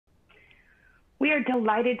We are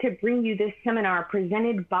delighted to bring you this seminar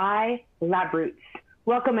presented by Labroots.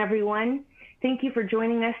 Welcome, everyone. Thank you for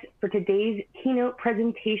joining us for today's keynote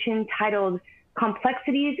presentation titled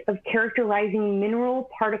Complexities of Characterizing Mineral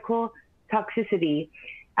Particle Toxicity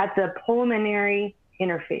at the Pulmonary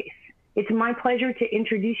Interface. It's my pleasure to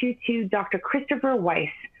introduce you to Dr. Christopher Weis,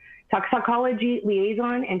 Toxicology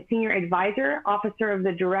Liaison and Senior Advisor, Officer of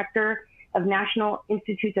the Director of National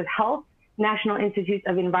Institutes of Health, National Institutes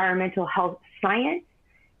of Environmental Health Science,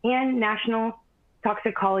 and National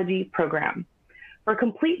Toxicology Program. For a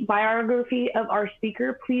complete biography of our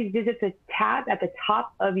speaker, please visit the tab at the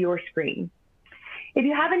top of your screen. If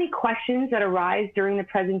you have any questions that arise during the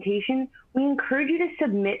presentation, we encourage you to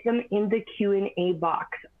submit them in the Q&A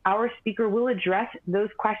box. Our speaker will address those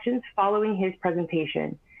questions following his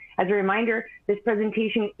presentation. As a reminder, this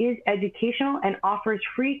presentation is educational and offers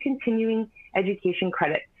free continuing education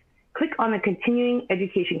credits. Click on the Continuing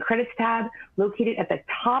Education Credits tab located at the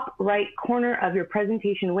top right corner of your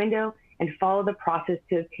presentation window and follow the process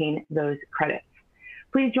to obtain those credits.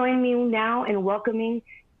 Please join me now in welcoming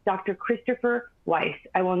Dr. Christopher Weis.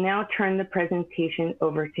 I will now turn the presentation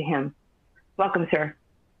over to him. Welcome, sir.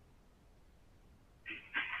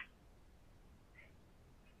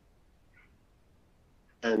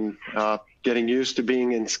 And getting used to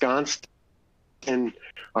being ensconced in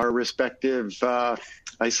our respective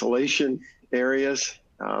isolation areas.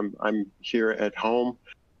 I'm here at home,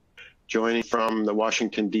 joining from the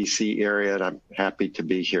Washington, D.C. area, and I'm happy to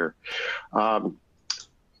be here. I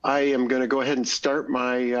am going to go ahead and start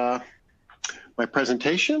my my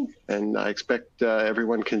presentation, and I expect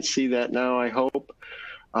everyone can see that now, I hope.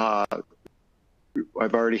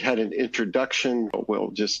 I've already had an introduction, but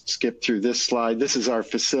we'll just skip through this slide. This is our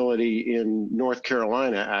facility in North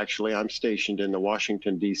Carolina, actually. I'm stationed in the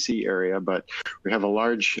Washington, D.C. area, but we have a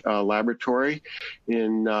large laboratory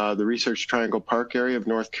in the Research Triangle Park area of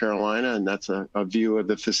North Carolina, and that's a view of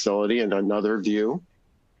the facility and another view.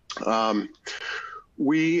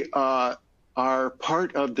 We are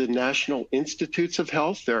part of the National Institutes of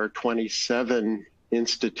Health. There are 27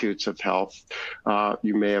 institutes of health.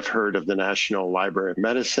 You may have heard of the National Library of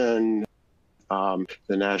Medicine, the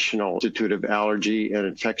National Institute of Allergy and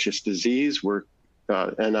Infectious Disease.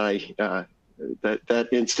 That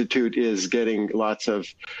institute is getting lots of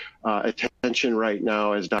attention right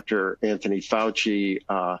now, as Dr. Anthony Fauci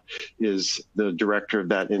is the director of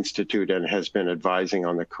that institute and has been advising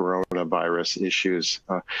on the coronavirus issues.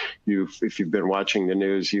 If you've been watching the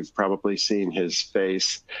news, you've probably seen his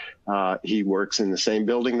face. He works in the same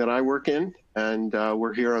building that I work in, and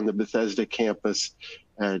we're here on the Bethesda campus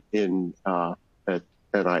at NIH.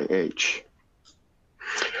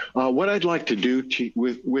 What I'd like to do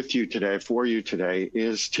with you today, for you today,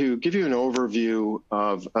 is to give you an overview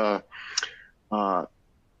of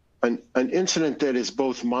an incident that is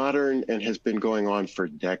both modern and has been going on for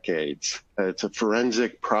decades. It's a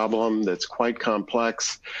forensic problem that's quite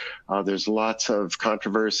complex. There's lots of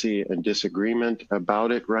controversy and disagreement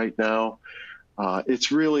about it right now.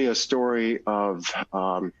 It's really a story of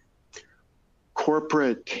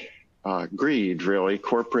corporate greed, really.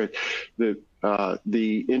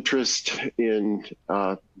 The interest in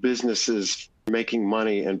businesses making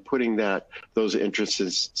money and putting those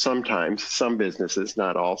interests, sometimes, some businesses,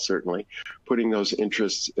 not all certainly, putting those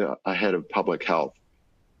interests ahead of public health.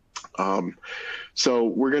 So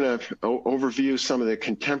we're going to overview some of the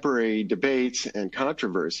contemporary debates and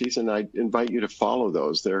controversies, and I invite you to follow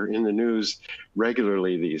those. They're in the news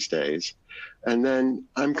regularly these days. And then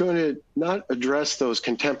I'm going to not address those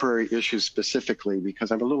contemporary issues specifically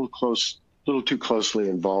because I'm a little too closely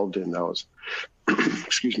involved in those.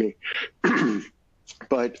 Excuse me.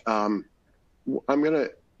 But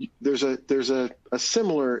there's a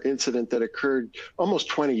similar incident that occurred almost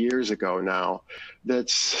 20 years ago now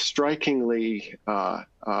that's strikingly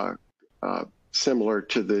similar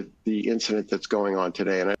to the incident that's going on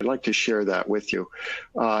today, and I'd like to share that with you.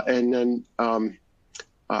 And then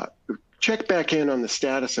check back in on the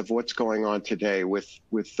status of what's going on today with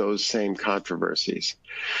those same controversies.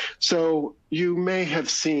 So you may have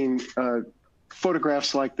seen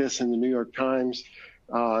photographs like this in the New York Times.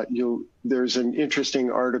 There's an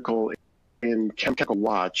interesting article in Chemical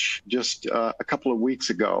Watch just a couple of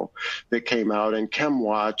weeks ago that came out, and Chem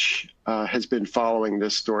Watch has been following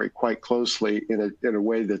this story quite closely in a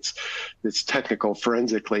way that's technical,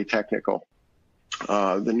 forensically technical.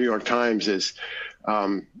 The New York Times is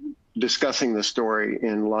discussing the story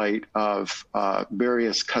in light of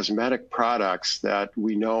various cosmetic products that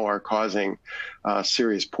we know are causing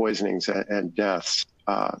serious poisonings and deaths.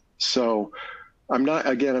 So I'm not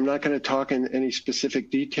going to talk in any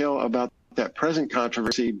specific detail about that present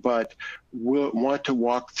controversy, but we'll want to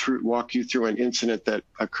walk you through an incident that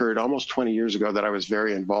occurred almost 20 years ago that I was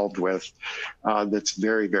very involved with, that's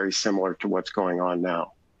very, very similar to what's going on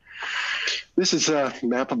now. This is a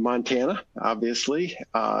map of Montana, obviously,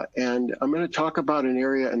 and I'm going to talk about an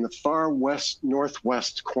area in the far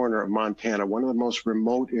northwest corner of Montana, one of the most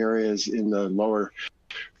remote areas in the lower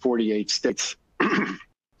 48 states.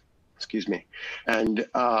 Excuse me. And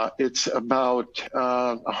it's about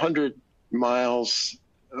 100 miles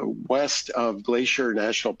west of Glacier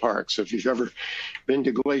National Park. So if you've ever been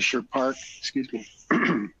to Glacier Park, excuse me,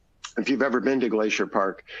 if you've ever been to Glacier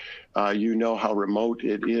Park, you know how remote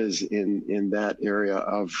it is in that area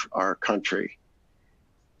of our country.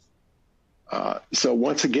 So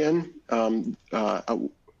once again,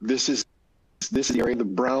 this is the area. The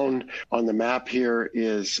brown on the map here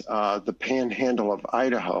is the panhandle of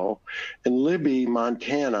Idaho. And Libby,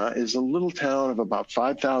 Montana is a little town of about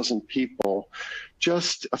 5,000 people,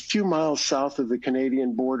 just a few miles south of the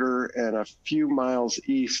Canadian border and a few miles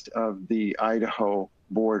east of the Idaho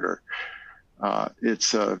border.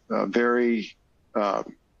 It's a very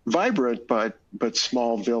vibrant but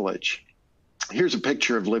small village. Here's a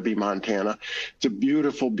picture of Libby, Montana. It's a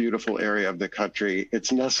beautiful, beautiful area of the country.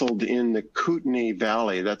 It's nestled in the Kootenai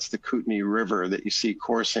Valley. That's the Kootenai River that you see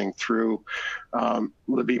coursing through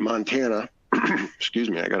Libby, Montana. Excuse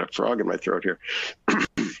me, I got a frog in my throat here.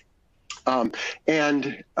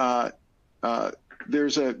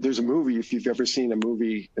 There's a movie, if you've ever seen a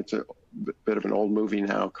movie, it's a bit of an old movie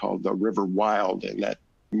now, called The River Wild, and that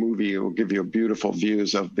movie will give you beautiful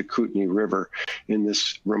views of the Kootenai River in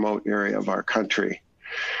this remote area of our country.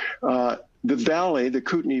 The valley, the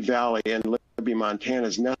Kootenai Valley in Libby, Montana,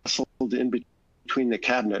 is nestled in between the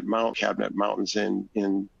Cabinet Mountains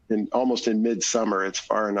in almost in midsummer. It's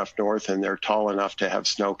far enough north and they're tall enough to have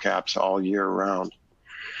snow caps all year round.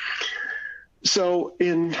 So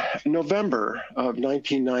in November of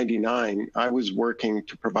 1999, I was working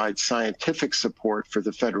to provide scientific support for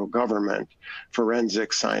the federal government,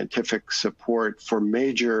 forensic scientific support for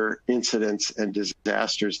major incidents and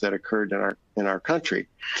disasters that occurred in our country.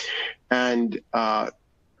 And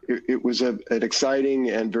it was an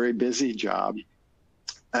exciting and very busy job.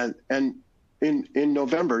 And in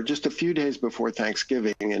November, just a few days before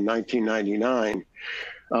Thanksgiving in 1999,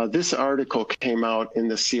 this article came out in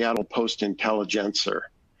the Seattle Post-Intelligencer,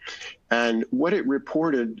 and what it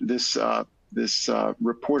reported, this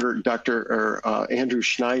reporter, Dr. Andrew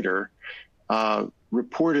Schneider,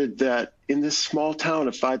 reported that in this small town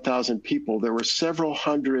of 5,000 people, there were several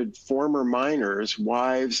hundred former miners,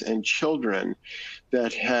 wives, and children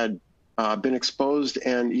that had been exposed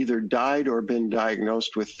and either died or been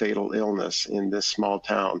diagnosed with fatal illness in this small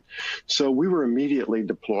town. So we were immediately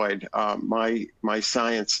deployed. My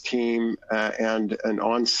science team and an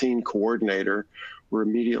on-scene coordinator were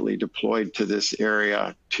immediately deployed to this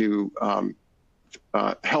area to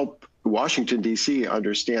help Washington, D.C.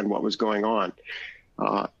 understand what was going on.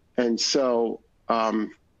 And so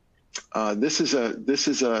this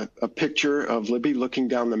is a picture of Libby looking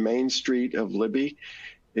down the main street of Libby.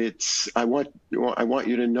 I want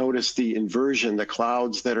you to notice the inversion, the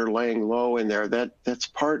clouds that are laying low in there. That's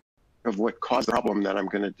part of what caused the problem that I'm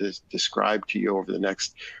going to describe to you over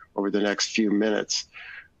the next few minutes.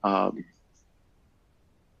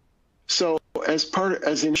 So as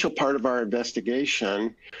the initial part of our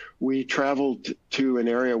investigation, we traveled to an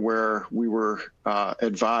area where we were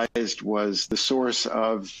advised was the source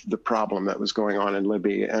of the problem that was going on in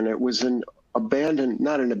Libby, and it was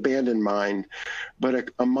not an abandoned mine, but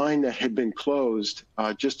a mine that had been closed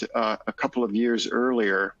just a couple of years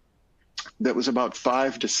earlier. That was about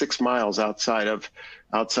 5 to 6 miles outside of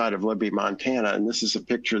Libby, Montana. And this is a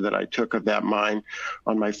picture that I took of that mine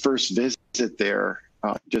on my first visit there,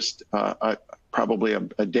 probably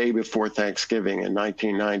a day before Thanksgiving in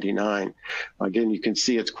 1999. Again, you can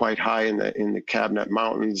see it's quite high in the Cabinet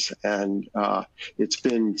Mountains, and it's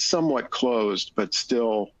been somewhat closed, but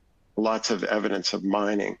still lots of evidence of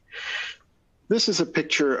mining. This is a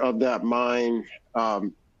picture of that mine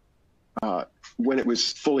when it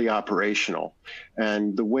was fully operational.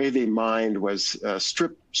 And the way they mined was a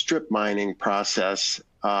strip mining process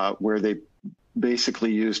where they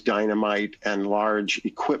basically used dynamite and large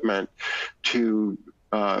equipment to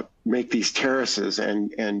make these terraces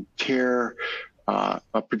and tear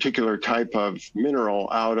a particular type of mineral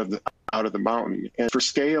out of the mountain. And for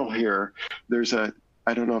scale here,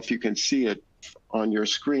 I don't know if you can see it on your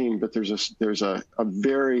screen, but there's a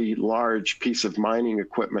very large piece of mining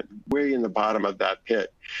equipment way in the bottom of that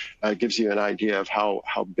pit. It gives you an idea of how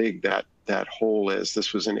big that that hole is.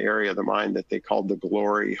 This was an area of the mine that they called the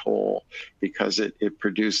glory hole because it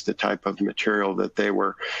produced the type of material that they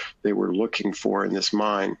were looking for in this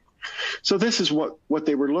mine. So this is what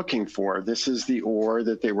they were looking for. This is the ore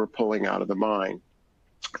that they were pulling out of the mine.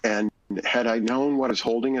 And had I known what I was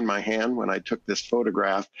holding in my hand when I took this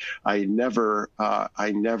photograph, I never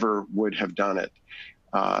would have done it.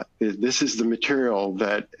 This is the material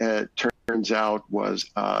that turns out was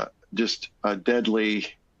just a deadly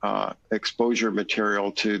exposure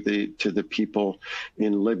material to the people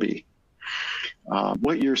in Libya.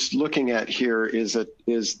 What you're looking at here is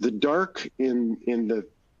the dark in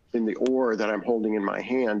the ore that I'm holding in my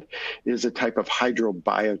hand is a type of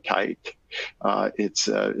hydrobiotite. It's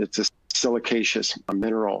a silicaceous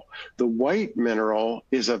mineral. The white mineral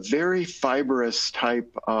is a very fibrous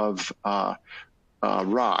type of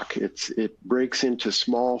rock. It breaks into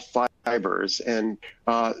small fibers, and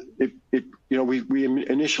we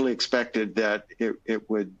initially expected that it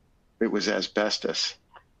was asbestos.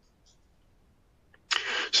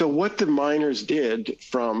 So what the miners did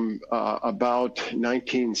from about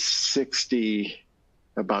 1960,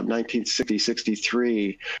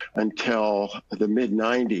 63 until the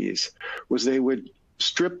mid-90s was they would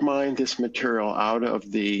strip mine this material out of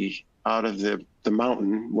the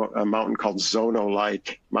mountain, a mountain called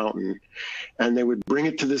Zonolite Mountain, and they would bring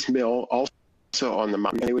it to this mill also on the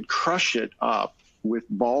mountain, and they would crush it up with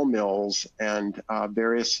ball mills and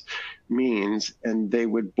various means, and they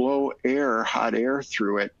would blow hot air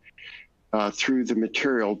through it, through the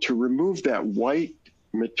material to remove that white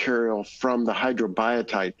material from the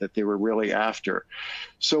hydrobiotite that they were really after.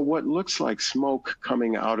 So what looks like smoke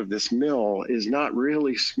coming out of this mill is not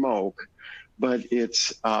really smoke, but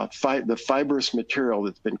it's the fibrous material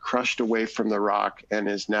that's been crushed away from the rock and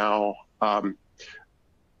is now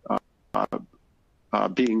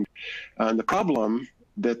being, the problem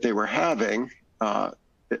that they were having,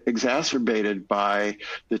 exacerbated by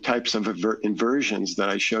the types of inversions that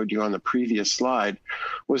I showed you on the previous slide,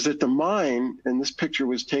 was that the mine, and this picture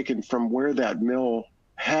was taken from where that mill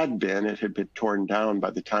had been. It had been torn down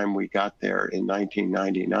by the time we got there in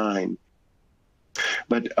 1999.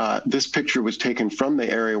 But this picture was taken from the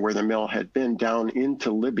area where the mill had been down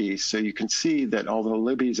into Libya. So you can see that although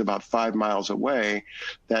Libya is about 5 miles away,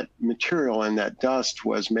 that material and that dust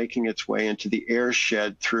was making its way into the air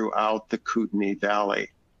shed throughout the Kootenai Valley.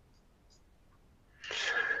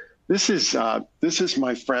 This is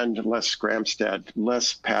my friend Les Scramstad.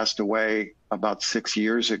 Les passed away about 6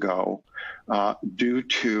 years ago due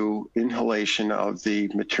to inhalation of the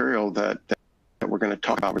material that we're going to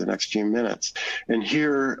talk about for the next few minutes. And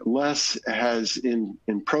here Les has, in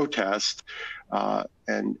protest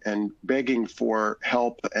and begging for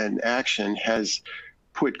help and action, has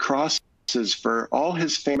put crosses for all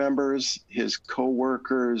his family members, his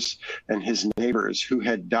co-workers, and his neighbors who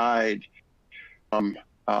had died from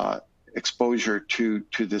exposure to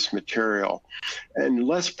this material. And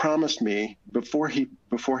Les promised me before he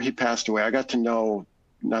passed away, I got to know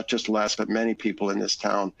not just Les, but many people in this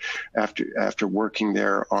town after working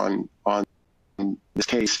there on this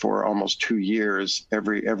case for almost 2 years,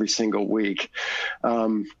 every single week.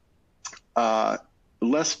 Les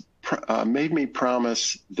made me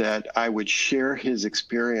promise that I would share his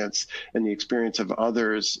experience and the experience of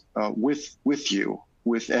others with you,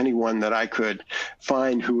 with anyone that I could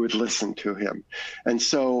find who would listen to him. And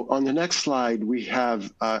so on the next slide, we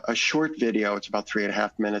have a short video. It's about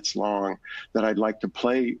 3.5 minutes long that I'd like to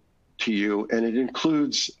play to you. And it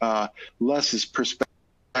includes Les's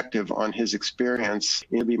perspective on his experience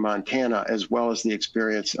in Libby, Montana, as well as the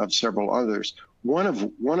experience of several others. One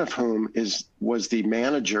of whom was the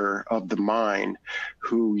manager of the mine,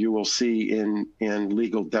 who you will see in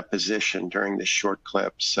legal deposition during this short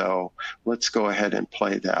clip. So let's go ahead and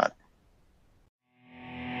play that.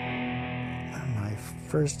 My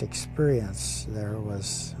first experience there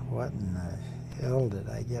was, what in the hell did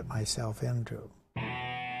I get myself into?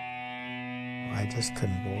 I just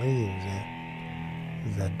couldn't believe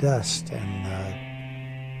the dust and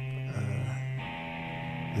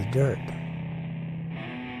the dirt.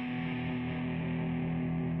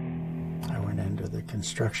 I went into the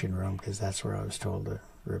construction room because that's where I was told to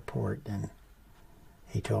report, and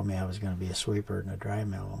he told me I was going to be a sweeper in a dry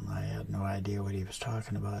mill, and I had no idea what he was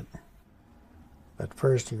talking about. But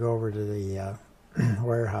first you go over to the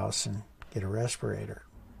warehouse and get a respirator.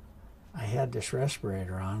 I had this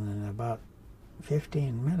respirator on, and in about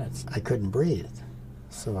 15 minutes I couldn't breathe.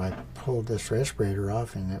 So I pulled this respirator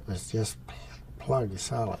off, and it was just plugged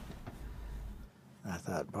solid. I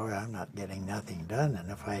thought, boy, I'm not getting nothing done,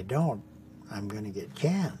 and if I don't, I'm going to get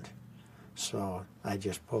canned. So I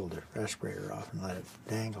just pulled the respirator off and let it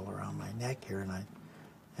dangle around my neck here, and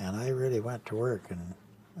I really went to work, and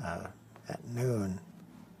at noon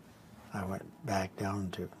I went back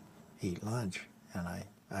down to eat lunch, and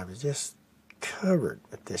I was just covered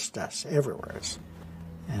with this dust everywhere.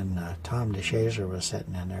 And Tom DeShazer was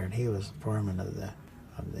sitting in there, and he was the foreman of the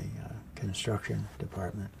construction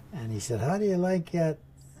department. And he said, "How do you like that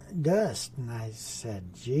dust?" And I said,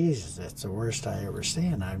 "Jesus, it's the worst I ever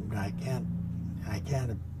seen. I can't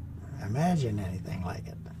imagine anything like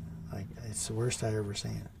it. Like, it's the worst I ever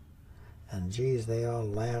seen." And geez, they all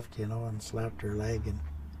laughed, and slapped her leg and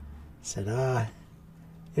said,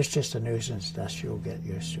 "It's just a nuisance dust. You'll get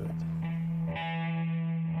used to it."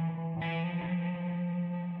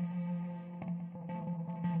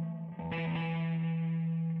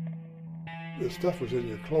 The stuff was in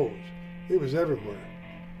your clothes. It was everywhere.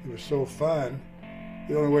 It was so fine.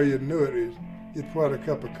 The only way you knew it is you'd pour out a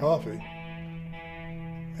cup of coffee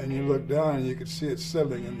and you look down and you could see it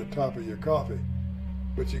settling in the top of your coffee.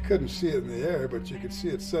 But you couldn't see it in the air, but you could see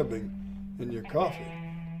it settling in your coffee.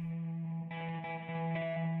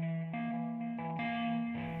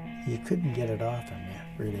 You couldn't get it off of you,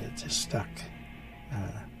 really. It just stuck.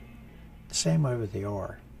 Same way with the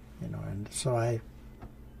ore, and so I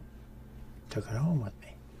took it home with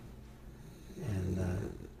me. And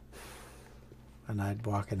when I'd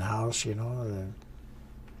walk in the house,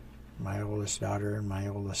 my oldest daughter and my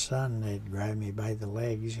oldest son, they'd grab me by the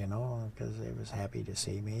legs, because they was happy to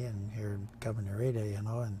see me and hear him coming to Rita,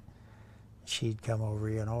 and she'd come over,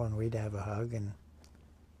 and we'd have a hug, and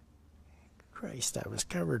Christ, I was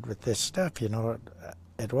covered with this stuff,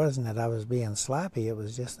 It wasn't that I was being sloppy, it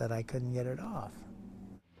was just that I couldn't get it off.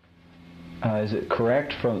 Is it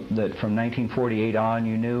correct that from 1948 on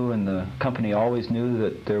you knew, and the company always knew,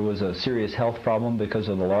 that there was a serious health problem because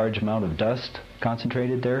of the large amount of dust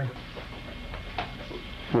concentrated there?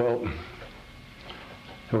 Well,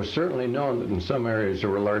 it was certainly known that in some areas there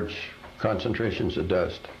were large concentrations of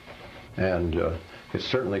dust, and it's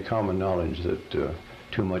certainly common knowledge that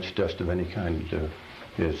too much dust of any kind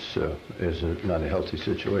is not a healthy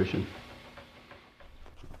situation.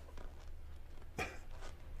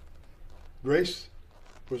 Grace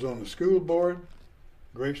was on the school board,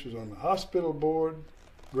 Grace was on the hospital board,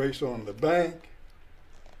 Grace on the bank,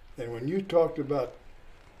 and when you talked about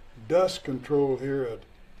dust control here,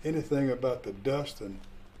 anything about the dust and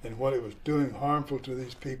what it was doing harmful to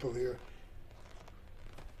these people here,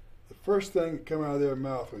 the first thing that came out of their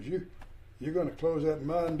mouth was, you're going to close that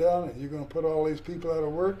mine down and you're going to put all these people out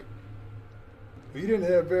of work? Well, you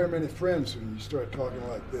didn't have very many friends when you started talking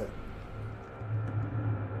like that.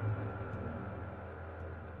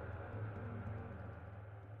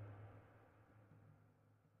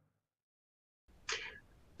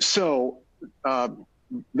 So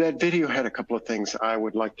that video had a couple of things I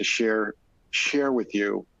would like to share with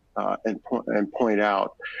you and point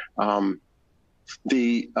out.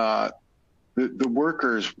 The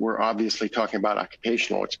workers were obviously talking about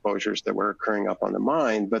occupational exposures that were occurring up on the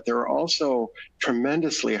mine, but there are also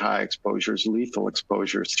tremendously high exposures, lethal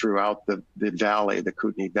exposures throughout the valley, the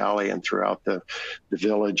Kootenai Valley, and throughout the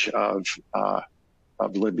village of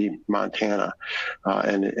Libby, Montana,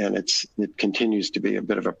 and it continues to be a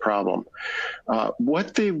bit of a problem.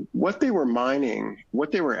 What they were mining,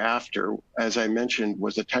 what they were after, as I mentioned,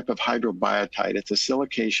 was a type of hydrobiotite. It's a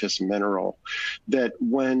silicaceous mineral that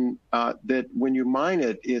when you mine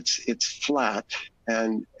it, it's flat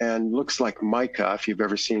and looks like mica, if you've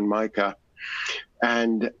ever seen mica,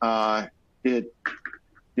 and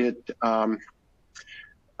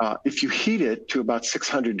if you heat it to about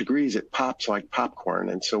 600 degrees, it pops like popcorn.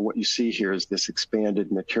 And so what you see here is this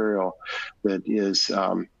expanded material that is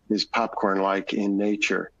popcorn-like in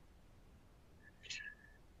nature.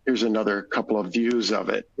 Here's another couple of views of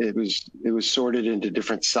it. It was sorted into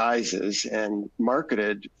different sizes and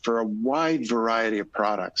marketed for a wide variety of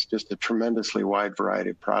products, just a tremendously wide variety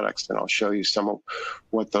of products. And I'll show you some of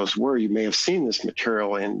what those were. You may have seen this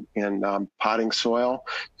material in potting soil.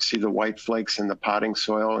 You see the white flakes in the potting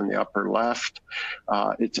soil in the upper left.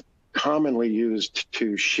 It's commonly used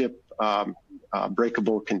to ship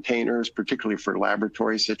breakable containers, particularly for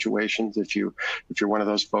laboratory situations. If you're one of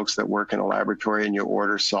those folks that work in a laboratory and you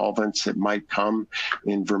order solvents, it might come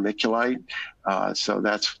in vermiculite. So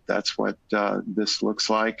that's what this looks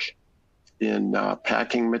like in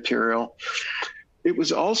packing material. It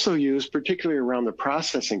was also used particularly around the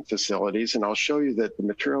processing facilities, and I'll show you that the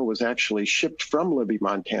material was actually shipped from Libby,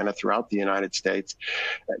 Montana throughout the United States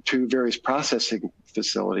to various processing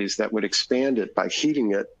facilities that would expand it by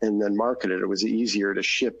heating it and then market it. It was easier to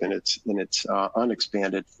ship in its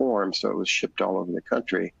unexpanded form, so it was shipped all over the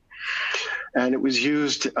country. And it was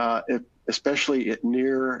used especially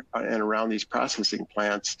near and around these processing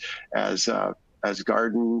plants as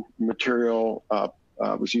garden material,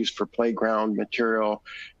 was used for playground material,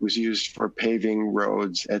 was used for paving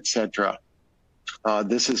roads, etc.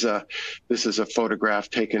 This is a photograph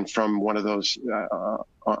taken from one of those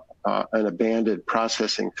an abandoned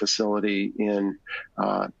processing facility in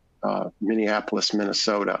Minneapolis,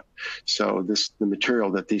 Minnesota. So the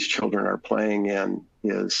material that these children are playing in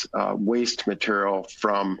is waste material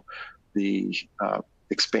from the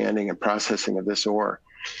expanding and processing of this ore.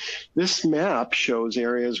 This map shows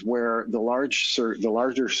areas where the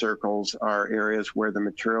larger circles are areas where the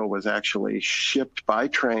material was actually shipped by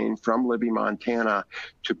train from Libby, Montana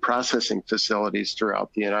to processing facilities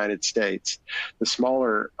throughout the United States. The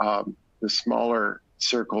smaller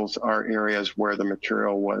circles are areas where the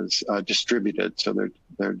material was distributed, so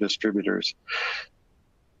they're distributors.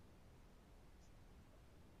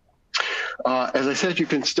 As I said, you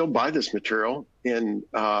can still buy this material in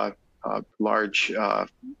large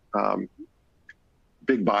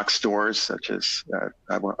big box stores, such as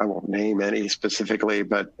I won't name any specifically,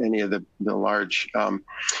 but any of the large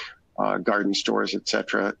garden stores,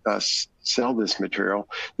 etc., sell this material.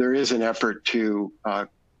 There is an effort to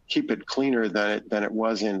keep it cleaner than it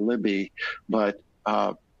was in Libby, but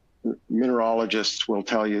mineralogists will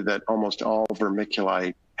tell you that almost all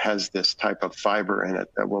vermiculite has this type of fiber in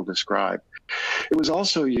it that we'll describe. It was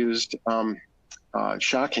also used,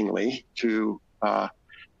 shockingly, to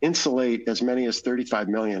insulate as many as 35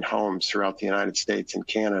 million homes throughout the United States and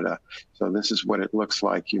Canada. So this is what it looks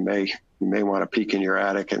like. You may want to peek in your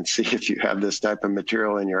attic and see if you have this type of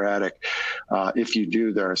material in your attic. If you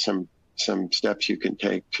do, there are some steps you can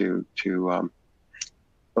take to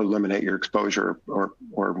eliminate your exposure or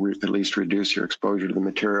at least reduce your exposure to the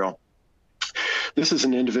material. This is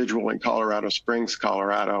an individual in Colorado Springs,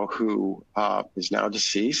 Colorado, who is now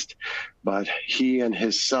deceased, but he and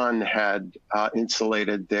his son had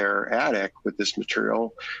insulated their attic with this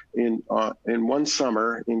material in one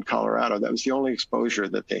summer in Colorado. That was the only exposure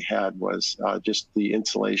that they had, was just the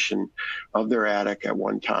insulation of their attic at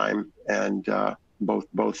one time, and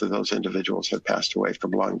both of those individuals have passed away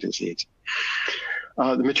from lung disease.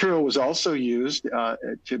 The material was also used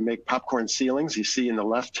to make popcorn ceilings. You see in the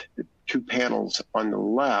left, two panels on the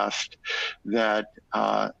left, that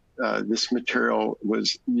this material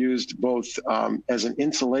was used both as an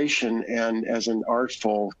insulation and as an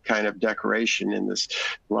artful kind of decoration in this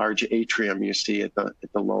large atrium you see at the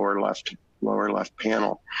lower left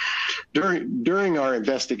panel. During our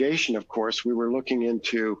investigation, of course, we were looking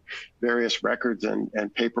into various records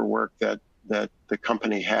and paperwork that the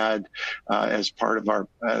company had as part of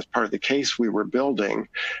the case we were building,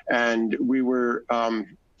 and we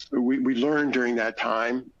learned during that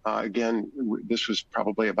time. Again, this was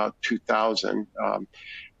probably about 2000.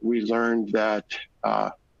 We learned that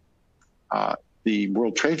the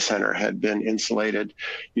World Trade Center had been insulated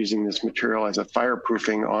using this material as a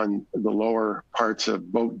fireproofing on the lower parts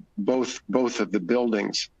of both of the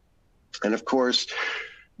buildings. And of course,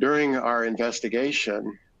 during our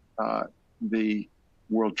investigation, the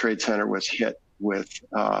World Trade Center was hit with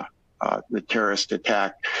the terrorist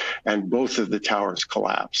attack, and both of the towers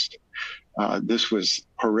collapsed. This was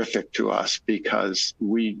horrific to us because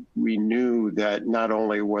we knew that not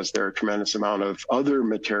only was there a tremendous amount of other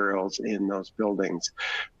materials in those buildings,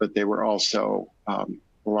 but they were also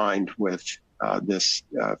lined with this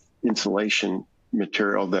insulation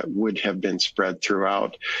material that would have been spread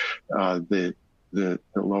throughout the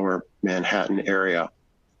lower Manhattan area.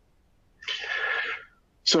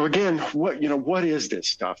 So again, what is this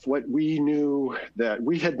stuff? What we knew, that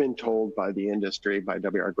we had been told by the industry, by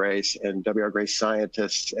W.R. Grace and W.R. Grace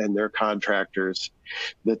scientists and their contractors,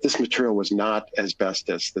 that this material was not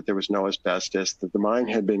asbestos, that there was no asbestos, that the mine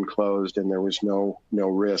had been closed and there was no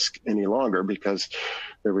risk any longer because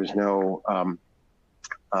there was no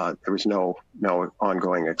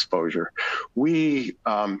ongoing exposure. We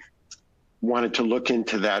wanted to look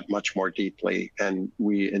into that much more deeply, and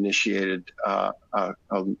we initiated a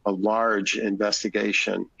large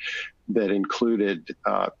investigation that included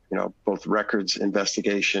both records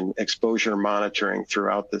investigation, exposure monitoring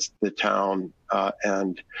throughout the town,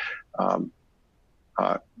 and an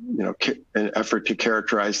effort to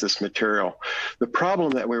characterize this material. The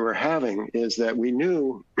problem that we were having is that we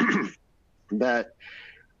knew that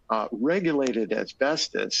regulated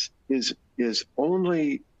asbestos is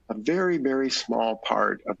only a very, very small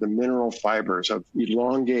part of the mineral fibers, of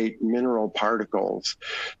elongate mineral particles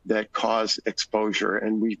that cause exposure.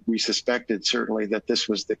 And we suspected certainly that this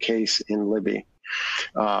was the case in Libby.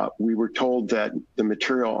 We were told that the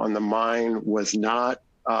material on the mine was not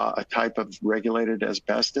a type of regulated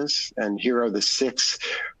asbestos, and here are the 6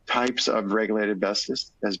 types of regulated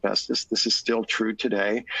asbestos. This is still true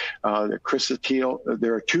today. The chrysotile,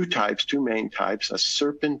 there are 2 types, 2 main types, a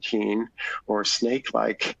serpentine or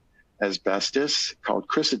snake-like asbestos called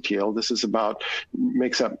chrysotile. This is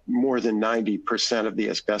makes up more than 90% of the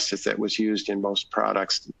asbestos that was used in most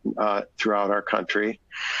products throughout our country.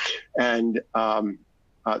 And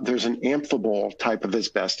there's an amphibole type of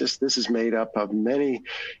asbestos. This is made up of many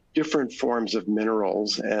different forms of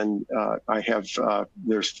minerals, and I have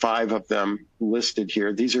there's 5 of them listed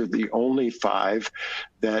here. These are the only 5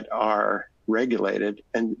 that are regulated,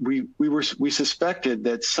 and we suspected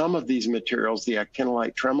that some of these materials, the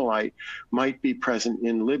actinolite, tremolite, might be present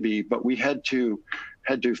in Libby, but we had to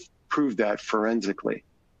prove that forensically.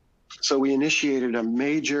 So we initiated a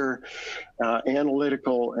major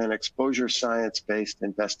analytical and exposure science-based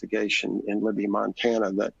investigation in Libby,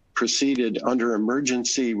 Montana that proceeded under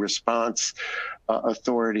emergency response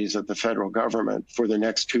authorities of the federal government for the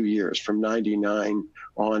next 2 years, from '99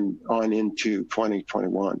 on into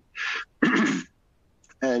 2021.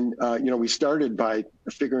 And we started by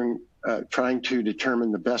trying to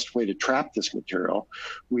determine the best way to trap this material.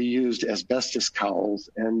 We used asbestos cowls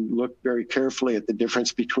and looked very carefully at the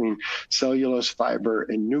difference between cellulose fiber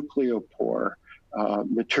and nucleopore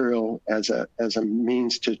material as a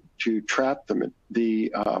means to trap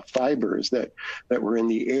the fibers that were in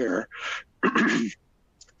the air.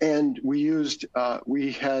 And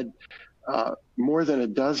we had more than a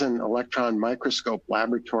dozen electron microscope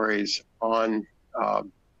laboratories on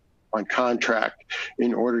contract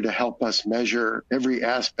in order to help us measure every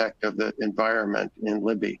aspect of the environment in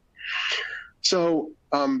Libby. So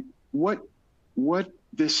what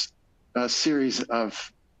this series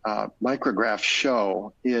of micrographs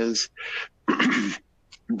show is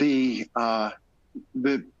the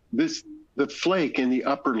flake in the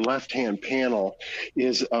upper left-hand panel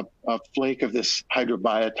is a flake of this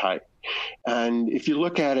hydrobiotite. And if you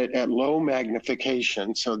look at it at low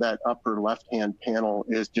magnification, so that upper left-hand panel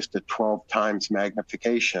is just a 12 times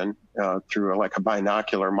magnification through like a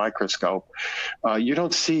binocular microscope, you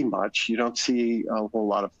don't see much. You don't see a whole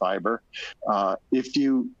lot of fiber. If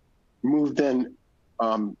you move then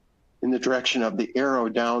in the direction of the arrow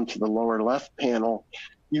down to the lower left panel,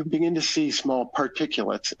 you begin to see small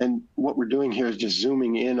particulates. And what we're doing here is just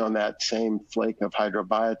zooming in on that same flake of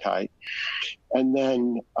hydrobiotite. And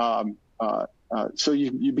then, so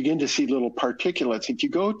you begin to see little particulates. If you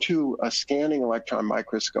go to a scanning electron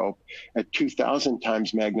microscope at 2,000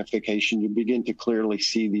 times magnification, you begin to clearly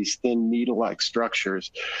see these thin needle-like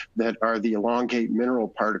structures that are the elongate mineral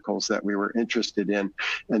particles that we were interested in.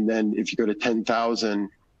 And then if you go to 10,000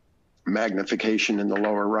 magnification in the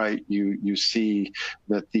lower right, you see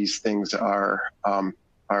that these things are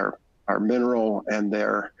mineral, and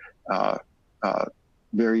they're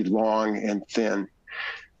very long and thin.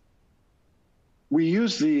 We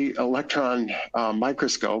use the electron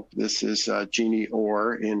microscope. This is Jeannie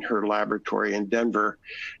Orr in her laboratory in Denver,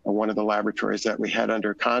 one of the laboratories that we had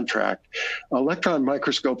under contract. Electron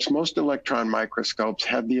microscopes, most electron microscopes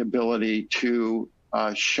have the ability to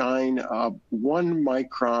shine a 1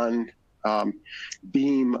 micron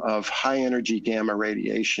beam of high energy gamma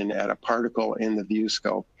radiation at a particle in the view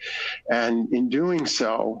scope. And in doing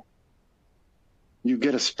so, you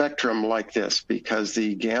get a spectrum like this because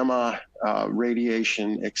the gamma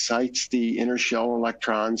radiation excites the inner shell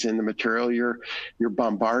electrons in the material you're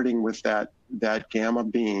bombarding with that gamma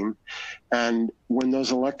beam. And when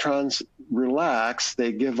those electrons relax,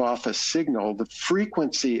 they give off a signal. The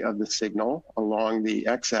frequency of the signal along the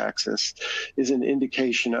x-axis is an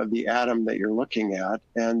indication of the atom that you're looking at,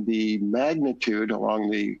 and the magnitude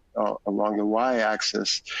along the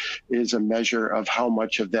y-axis is a measure of how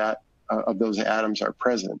much of those atoms are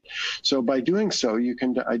present. So by doing so, you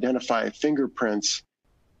can identify fingerprints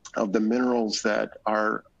of the minerals that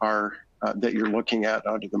that you're looking at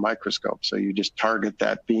under the microscope. So you just target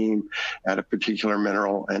that beam at a particular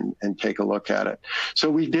mineral and take a look at it. So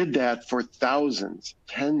we did that for thousands,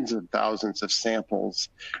 tens of thousands of samples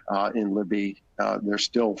in Libby. They're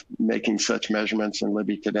still making such measurements in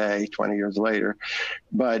Libby today, 20 years later.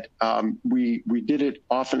 But we did it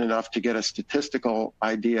often enough to get a statistical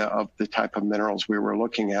idea of the type of minerals we were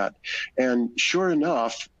looking at. And sure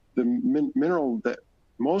enough,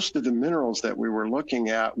 most of the minerals that we were looking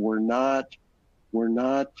at were not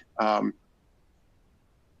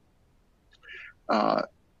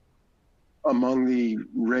among the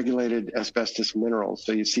regulated asbestos minerals.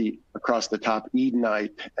 So you see across the top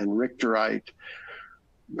edenite and richterite,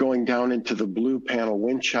 going down into the blue panel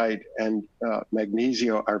winchite and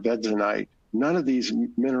magnesio-arvedzinite, none of these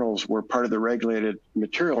minerals were part of the regulated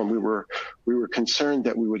material, and we were concerned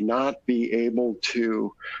that we would not be able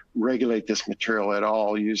to regulate this material at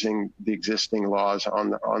all using the existing laws on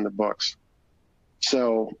the books.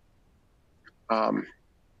 So, let's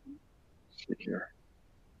see here.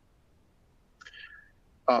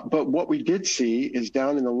 But what we did see is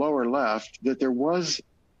down in the lower left that there was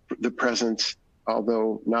the presence,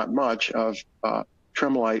 although not much, of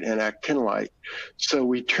tremolite and actinolite. So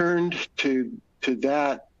we turned to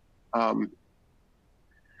that.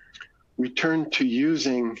 We turned to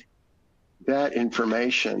using that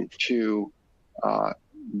information to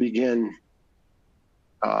begin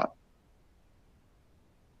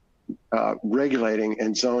regulating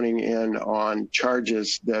and zoning in on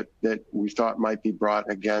charges that we thought might be brought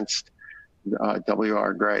against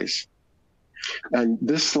W.R. Grace. And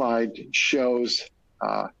this slide shows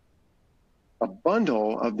a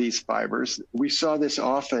bundle of these fibers. We saw this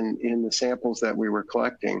often in the samples that we were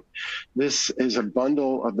collecting. This is a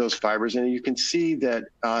bundle of those fibers, and you can see that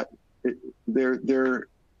they're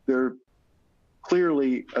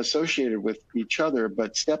clearly associated with each other,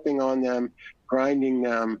 but stepping on them, grinding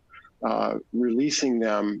them, releasing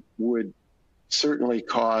them would certainly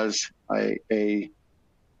cause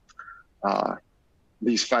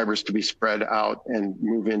these fibers to be spread out and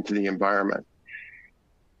move into the environment.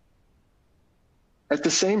 At the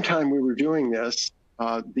same time we were doing this,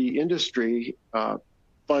 the industry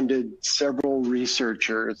funded several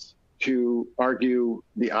researchers to argue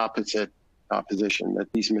the opposite position,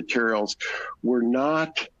 that these materials were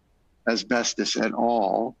not asbestos at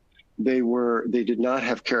all. They did not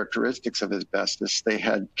have characteristics of asbestos. They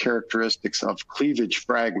had characteristics of cleavage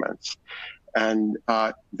fragments. And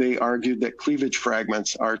they argued that cleavage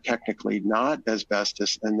fragments are technically not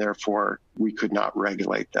asbestos, and therefore we could not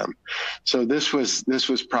regulate them. So this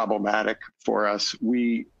was problematic for us.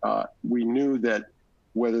 We knew that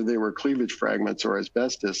whether they were cleavage fragments or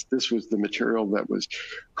asbestos, this was the material that was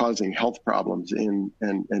causing health problems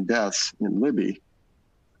and deaths in Libby.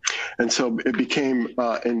 And so it became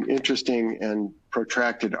an interesting and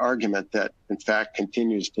protracted argument that, in fact,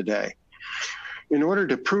 continues today. In order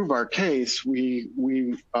to prove our case, we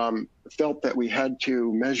felt that we had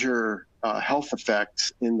to measure health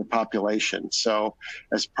effects in the population. So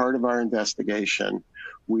as part of our investigation,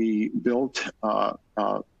 we built a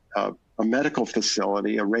medical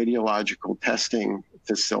facility, a radiological testing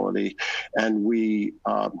facility, and we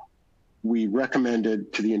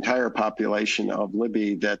recommended to the entire population of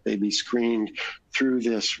Libby that they be screened through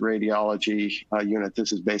this radiology unit.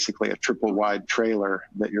 This is basically a triple wide trailer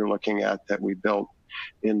that you're looking at that we built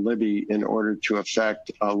in Libby in order to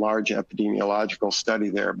effect a large epidemiological study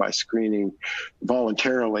there by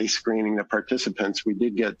voluntarily screening the participants. We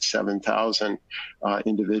did get 7,000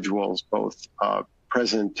 individuals, both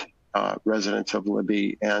present residents of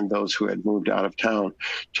Libby and those who had moved out of town,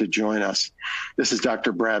 to join us. This is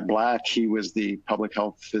Dr. Brad Black. He was the public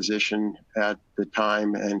health physician at the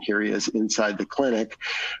time, and here he is inside the clinic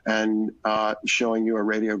and showing you a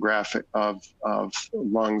radiograph of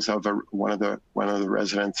lungs of one of the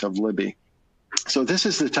residents of Libby. So this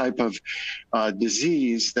is the type of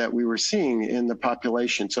disease that we were seeing in the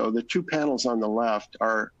population. So the two panels on the left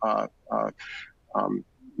are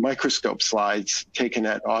microscope slides taken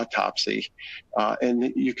at autopsy,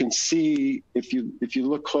 and you can see, if you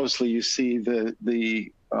look closely, you see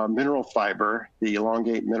the mineral fiber, the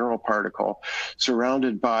elongate mineral particle,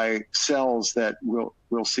 surrounded by cells that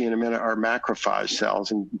we'll see in a minute are macrophage cells,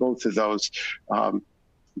 and both of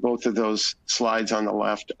those slides on the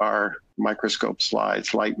left are microscope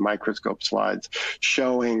slides, light microscope slides,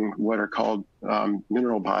 showing what are called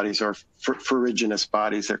mineral bodies or ferruginous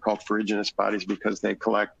bodies. They're called ferruginous bodies because they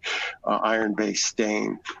collect iron-based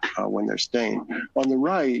stain when they're stained. On the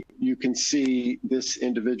right, you can see this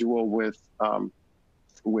individual with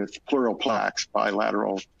pleural plaques,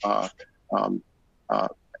 bilateral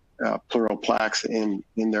pleural plaques in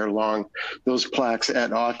their lung. Those plaques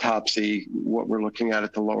at autopsy, what we're looking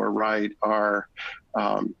at the lower right, are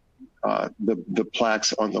the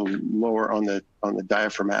plaques on the lower, on the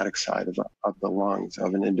diaphragmatic side of the lungs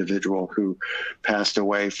of an individual who passed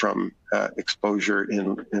away from exposure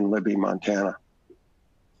in Libby, Montana.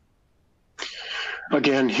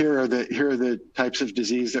 Again, here are the types of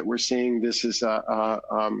disease that we're seeing. This is a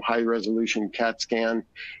high resolution CAT scan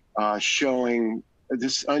showing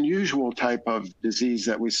this unusual type of disease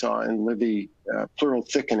that we saw in Libby, pleural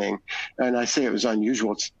thickening. And I say it was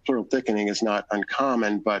unusual. Pleural thickening is not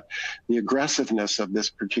uncommon, but the aggressiveness of this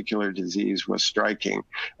particular disease was striking.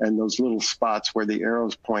 And those little spots where the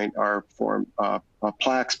arrows point are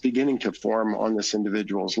plaques beginning to form on this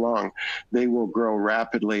individual's lung. They will grow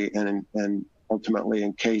rapidly and ultimately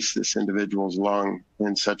encase this individual's lung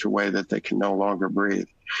in such a way that they can no longer breathe.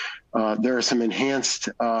 There are some enhanced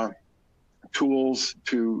tools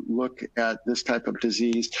to look at this type of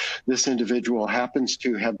disease. This individual happens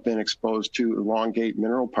to have been exposed to elongate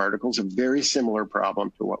mineral particles, a very similar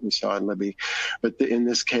problem to what we saw in Libby. But in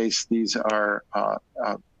this case, these are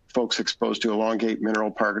folks exposed to elongate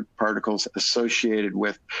mineral particles associated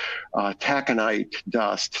with taconite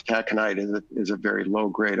dust. Taconite is a very low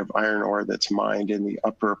grade of iron ore that's mined in the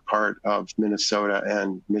upper part of Minnesota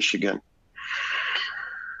and Michigan.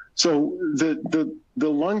 So the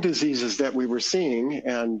lung diseases that we were seeing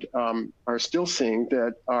and are still seeing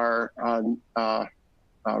that are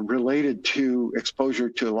related to exposure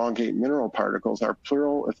to elongate mineral particles are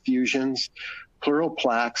pleural effusions, pleural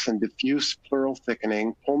plaques and diffuse pleural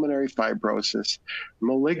thickening, pulmonary fibrosis,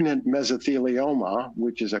 malignant mesothelioma,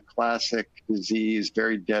 which is a classic disease,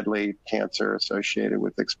 very deadly cancer associated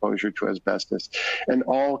with exposure to asbestos, and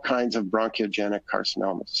all kinds of bronchiogenic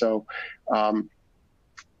carcinomas. So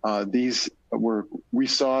we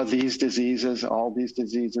saw these diseases, all these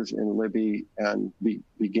diseases in Libby, and we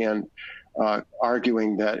began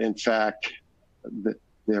arguing that in fact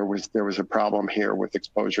there was a problem here with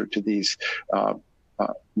exposure to these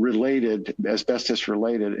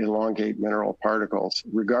asbestos-related elongate mineral particles,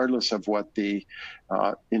 regardless of what the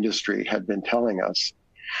industry had been telling us.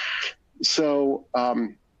 So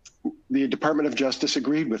the Department of Justice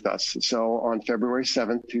agreed with us. So on February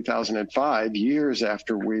 7th, 2005, years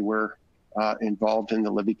after we were involved in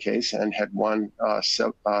the Libby case and had won a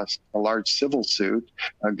large civil suit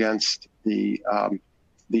against the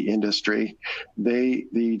industry,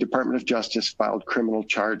 the Department of Justice filed criminal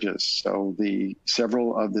charges. So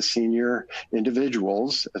several of the senior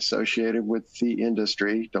individuals associated with the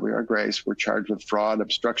industry, W.R. Grace, were charged with fraud,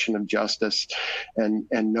 obstruction of justice, and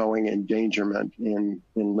knowing endangerment in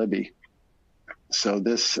Libby. So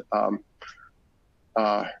this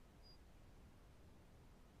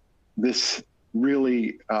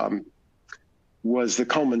really was the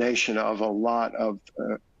culmination of a lot of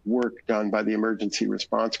work done by the emergency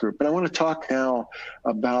response group. But I want to talk now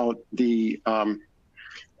about the,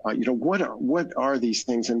 what are these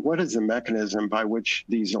things and what is the mechanism by which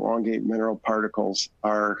these elongate mineral particles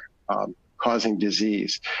are causing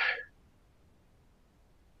disease.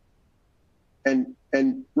 And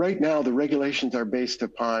right now the regulations are based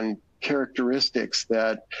upon characteristics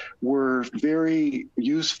that were very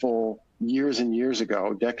useful years and years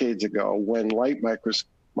ago, decades ago, when light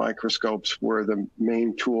microscopes were the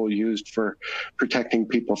main tool used for protecting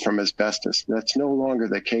people from asbestos. That's no longer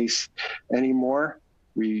the case anymore.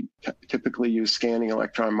 We typically use scanning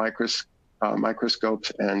electron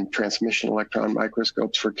microscopes and transmission electron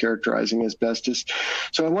microscopes for characterizing asbestos.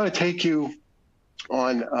 So I want to take you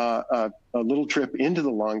on a little trip into the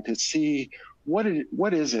lung to see what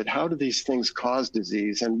is it? How do these things cause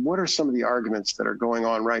disease? And what are some of the arguments that are going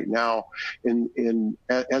on right now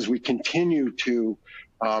as we continue to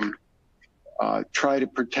try to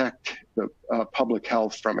protect the public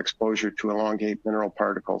health from exposure to elongate mineral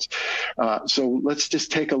particles? So let's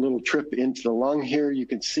just take a little trip into the lung here. You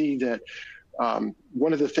can see that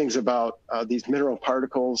one of the things about these mineral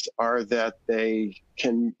particles are that they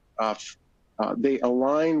can they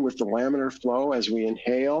align with the laminar flow as we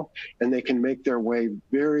inhale, and they can make their way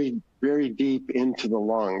very, very deep into the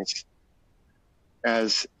lungs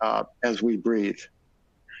as we breathe.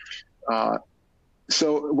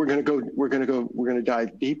 So we're going to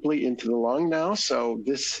dive deeply into the lung now. So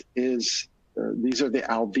this is these are the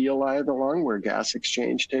alveoli of the lung where gas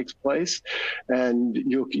exchange takes place, and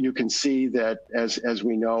you can see that as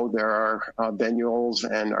we know, there are venules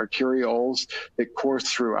and arterioles that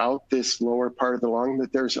course throughout this lower part of the lung.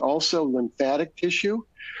 That there's also lymphatic tissue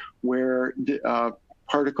where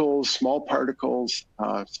particles, small particles,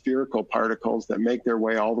 spherical particles that make their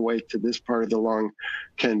way all the way to this part of the lung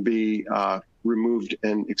can be removed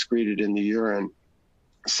and excreted in the urine.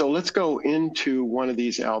 So let's go into one of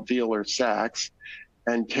these alveolar sacs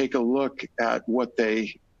and take a look at what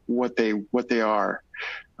they are.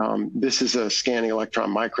 This is a scanning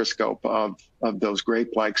electron microscope of those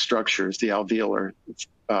grape-like structures, the alveolar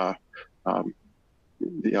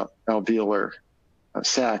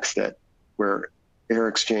sacs where air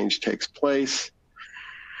exchange takes place.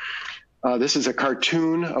 This is a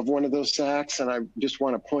cartoon of one of those sacs, and I just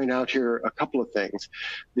want to point out here a couple of things.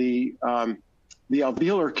 The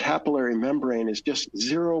alveolar capillary membrane is just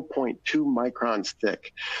 0.2 microns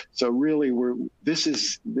thick. So really,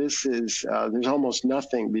 there's almost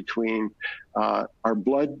nothing between our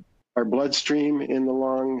bloodstream in the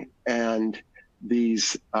lung and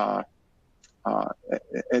these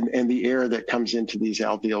and the air that comes into these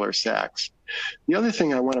alveolar sacs. The other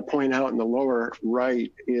thing I want to point out in the lower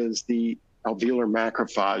right is the alveolar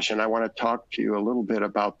macrophage, and I want to talk to you a little bit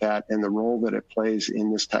about that and the role that it plays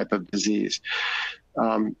in this type of disease.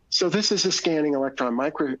 So this is a scanning electron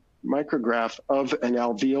micrograph of an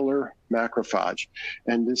alveolar macrophage,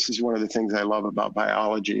 and this is one of the things I love about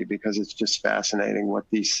biology, because it's just fascinating what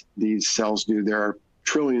these cells do. There are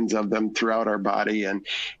trillions of them throughout our body, and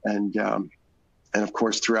of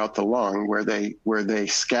course throughout the lung, where they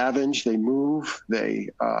scavenge, they move, they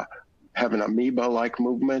have an amoeba-like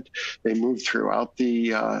movement. They move throughout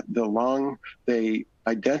the lung. They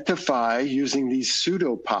identify using these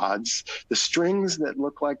pseudopods. The strings that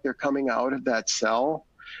look like they're coming out of that cell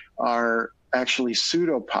are actually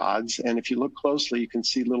pseudopods, and if you look closely, you can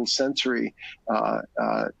see little sensory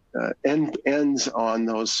ends on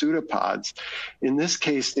those pseudopods. In this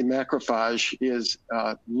case, the macrophage is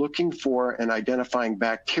looking for and identifying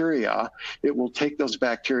bacteria. It will take those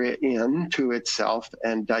bacteria into itself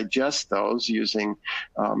and digest those using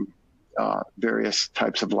various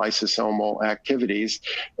types of lysosomal activities.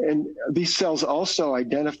 And these cells also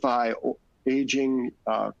identify aging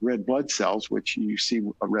red blood cells, which you see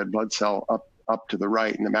a red blood cell up to the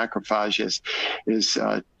right, and the macrophage is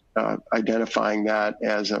identifying that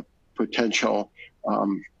as a potential,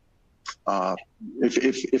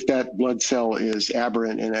 if that blood cell is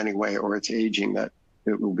aberrant in any way or it's aging, that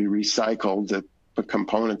it will be recycled, the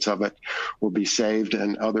components of it will be saved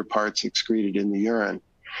and other parts excreted in the urine.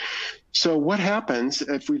 So what happens,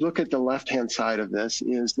 if we look at the left-hand side of this,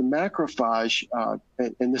 is the macrophage,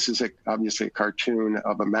 and this is obviously a cartoon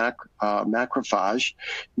of a macrophage.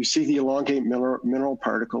 You see the elongate mineral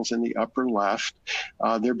particles in the upper left.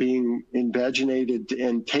 They're being invaginated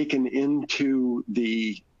and taken into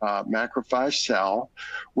the macrophage cell,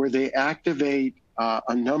 where they activate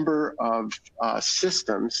a number of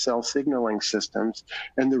systems, cell signaling systems,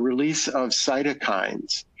 and the release of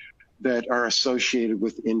cytokines that are associated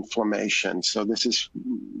with inflammation. So this is,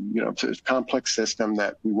 it's a complex system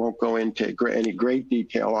that we won't go into any great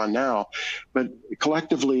detail on now, but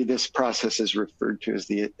collectively this process is referred to as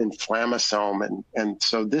the inflammasome. And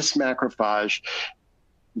so this macrophage,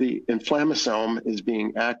 the inflammasome, is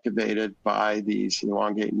being activated by these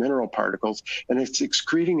elongate mineral particles, and it's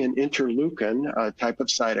excreting an interleukin, a type of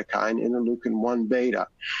cytokine, interleukin-1 beta.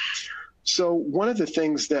 So one of the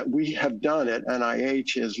things that we have done at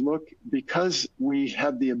NIH is look, because we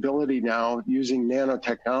have the ability now using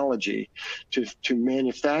nanotechnology to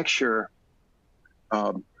manufacture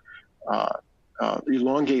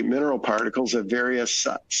elongate mineral particles of various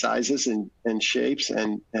sizes and shapes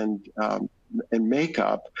and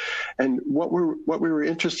makeup. And what we were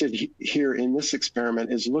interested here in this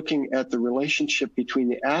experiment is looking at the relationship between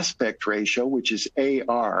the aspect ratio, which is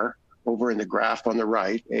AR, over in the graph on the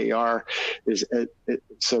right. AR is,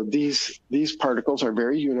 so these particles are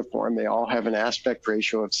very uniform. They all have an aspect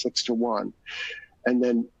ratio of 6:1. And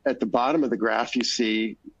then at the bottom of the graph, you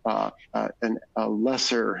see a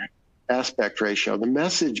lesser aspect ratio. The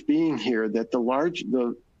message being here that the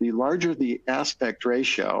larger the aspect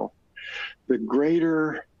ratio, the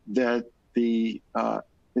greater that the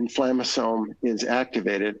inflammasome is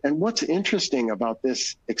activated. And what's interesting about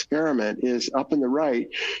this experiment is up in the right,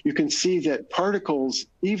 you can see that particles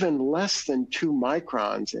even less than 2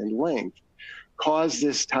 microns in length cause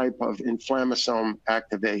this type of inflammasome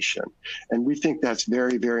activation. And we think that's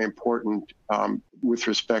very, very important with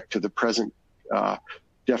respect to the present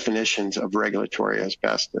definitions of regulatory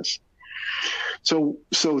asbestos. So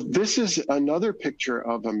this is another picture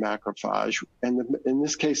of a macrophage, and in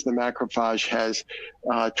this case, the macrophage has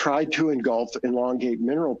tried to engulf elongate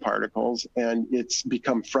mineral particles, and it's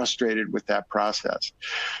become frustrated with that process.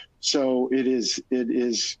 So it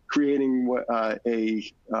is creating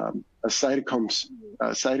a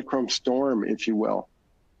cytochrome storm, if you will,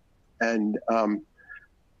 and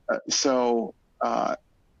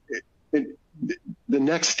the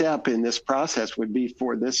next step in this process would be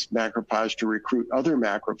for this macrophage to recruit other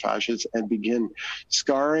macrophages and begin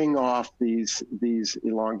scarring off these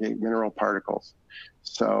elongate mineral particles.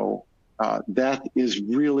 So that is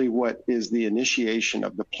really what is the initiation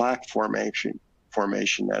of the plaque formation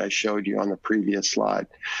that I showed you on the previous slide.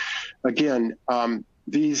 Again,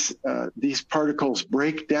 these particles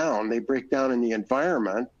break down. They break down in the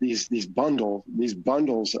environment. These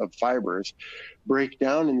bundles of fibers break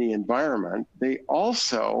down in the environment. They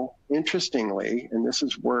also, interestingly, and this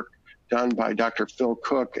is work done by Dr. Phil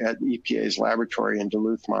Cook at EPA's laboratory in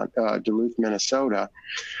Duluth, Minnesota.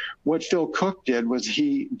 What Phil Cook did was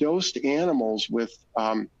he dosed animals with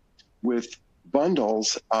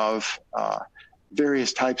bundles of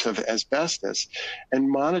various types of asbestos and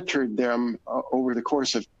monitored them over the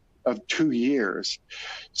course of 2 years.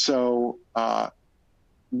 So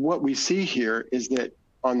what we see here is that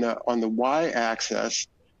on the y-axis,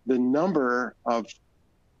 the number of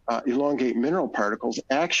elongate mineral particles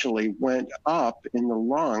actually went up in the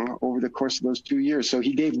lung over the course of those 2 years. So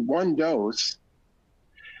he gave one dose,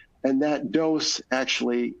 and that dose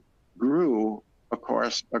actually grew, of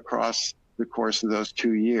course, across the course of those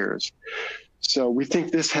 2 years. So we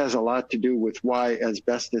think this has a lot to do with why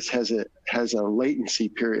asbestos has a latency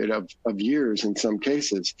period of years in some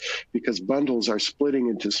cases, because bundles are splitting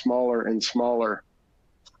into smaller and smaller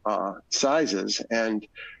sizes, and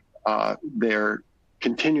they're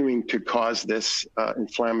continuing to cause this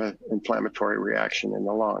inflammatory reaction in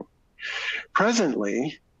the lung.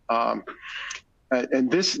 Presently,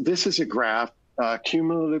 and this is a graph,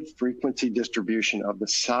 cumulative frequency distribution of the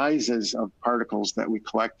sizes of particles that we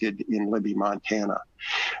collected in Libby, Montana.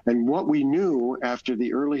 And what we knew after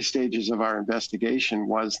the early stages of our investigation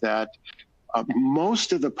was that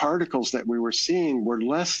most of the particles that we were seeing were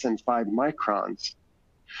less than 5 microns.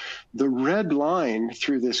 The red line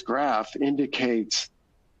through this graph indicates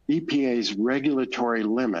EPA's regulatory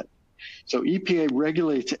limit. So EPA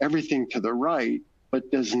regulates everything to the right, but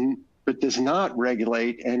does not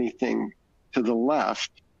regulate anything to the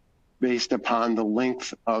left based upon the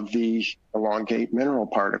length of the elongate mineral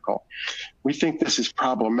particle. We think this is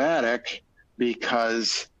problematic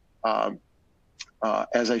because,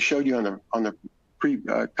 as I showed you on the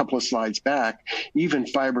couple of slides back, even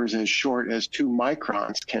fibers as short as 2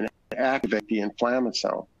 microns can activate the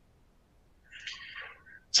inflammasome.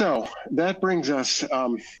 So that brings us,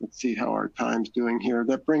 let's see how our time's doing here.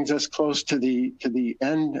 That brings us close to the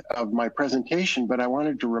end of my presentation, but I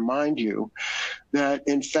wanted to remind you that,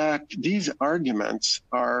 in fact, these arguments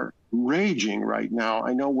are raging right now.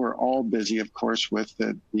 I know we're all busy, of course, with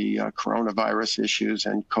the coronavirus issues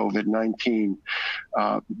and COVID-19,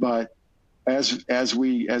 but as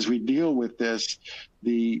we deal with this,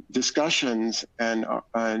 the discussions and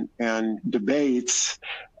debates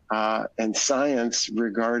and science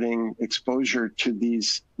regarding exposure to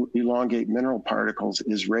these elongate mineral particles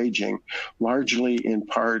is raging, largely in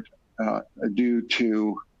part due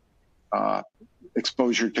to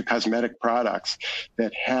exposure to cosmetic products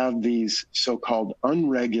that have these so-called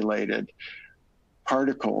unregulated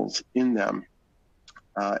particles in them.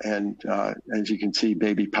 And as you can see,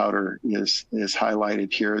 baby powder is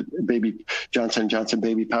highlighted here. Johnson & Johnson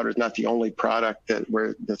baby powder is not the only product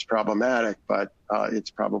that's problematic, but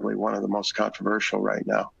it's probably one of the most controversial right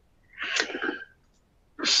now.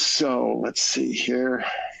 So let's see here.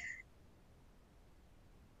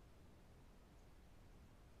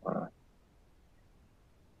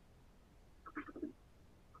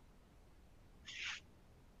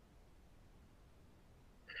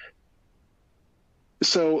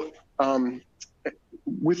 So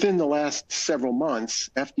within the last several months,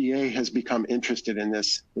 FDA has become interested in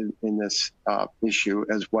this issue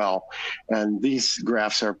as well, and these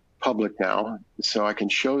graphs are public now, so I can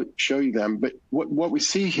show you them. But what we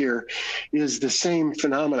see here is the same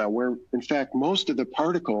phenomena, where in fact most of the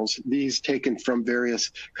particles, these taken from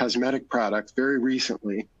various cosmetic products very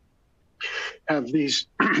recently, have these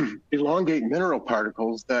elongate mineral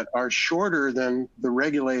particles that are shorter than the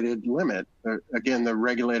regulated limit. Again, the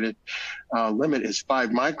regulated limit is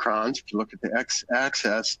 5 microns. If you look at the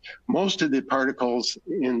x-axis, most of the particles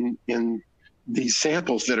in these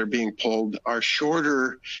samples that are being pulled are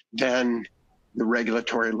shorter than the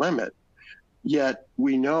regulatory limit. Yet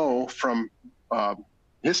we know from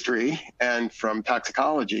history and from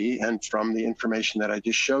toxicology and from the information that I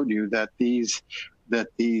just showed you that these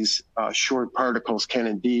short particles can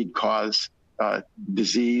indeed cause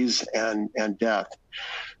disease and death.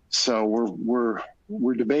 So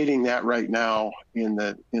we're debating that right now in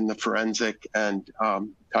the forensic and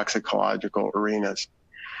toxicological arenas.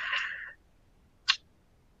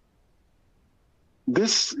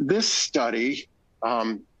 This study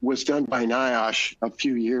was done by NIEHS a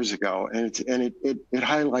few years ago, and it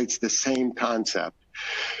highlights the same concept.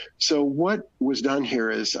 So what was done here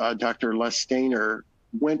is Dr. Les Stainer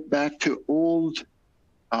went back to old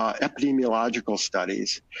epidemiological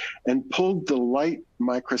studies and pulled the light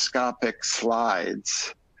microscopic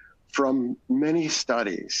slides from many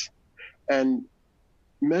studies and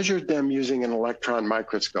measured them using an electron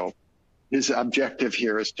microscope. His objective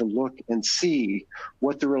here is to look and see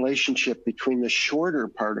what the relationship between the shorter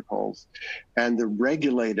particles and the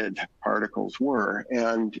regulated particles were.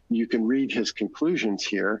 And you can read his conclusions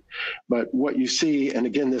here. But what you see, and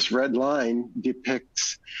again, this red line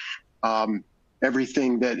depicts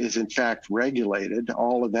everything that is in fact regulated,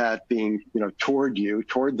 all of that being, toward you,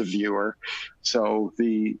 toward the viewer. So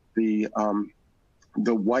the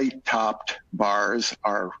white-topped bars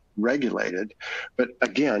are regulated, but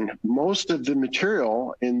again, most of the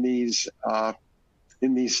material in these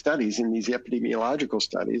studies, in these epidemiological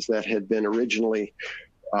studies that had been originally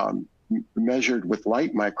measured with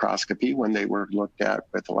light microscopy, when they were looked at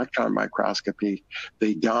with electron microscopy,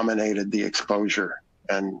 they dominated the exposure,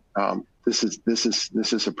 and this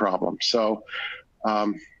is a problem. So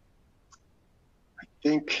I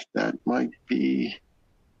think that might be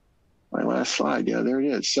my last slide. Yeah, there it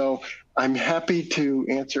is. So I'm happy to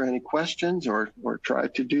answer any questions or try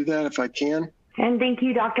to do that if I can. And thank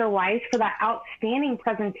you, Dr. Weis, for that outstanding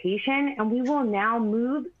presentation. And we will now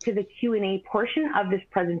move to the Q&A portion of this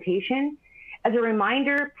presentation. As a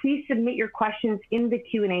reminder, please submit your questions in the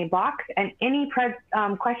Q&A box, and any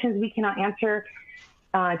questions we cannot answer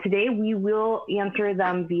today, we will answer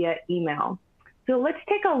them via email. So let's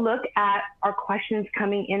take a look at our questions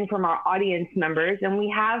coming in from our audience members, and we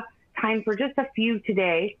have time for just a few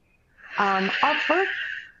today. Our first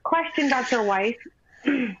question, Dr. Weis,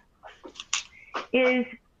 is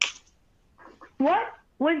what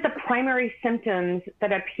was the primary symptoms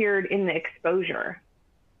that appeared in the exposure?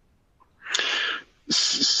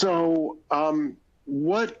 So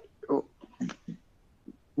what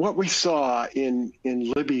we saw in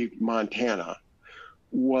Libby, Montana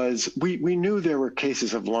was we knew there were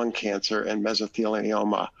cases of lung cancer and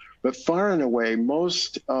mesothelioma, but far and away,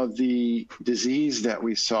 most of the disease that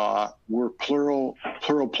we saw were pleural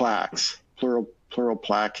plaques, pleural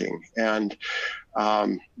plaquing. And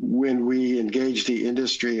when we engaged the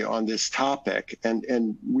industry on this topic,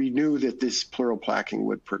 and we knew that this pleural plaquing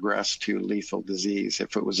would progress to lethal disease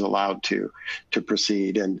if it was allowed to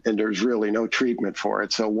proceed, and there's really no treatment for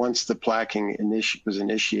it. So once the plaquing was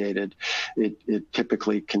initiated, it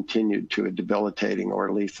typically continued to a debilitating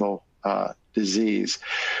or lethal disease.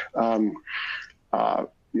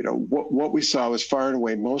 What we saw was far and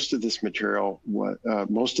away most of this material,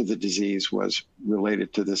 most of the disease was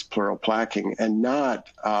related to this pleural plaquing and not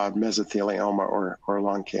mesothelioma or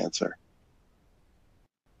lung cancer.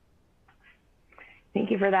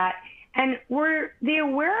 Thank you for that. And were they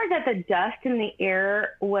aware that the dust in the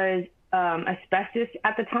air was asbestos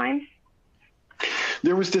at the time?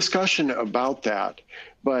 There was discussion about that,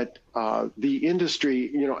 but the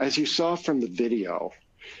industry, as you saw from the video,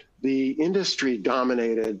 the industry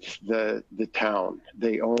dominated the town.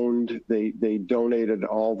 They donated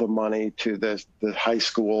all the money to the high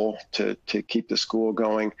school to keep the school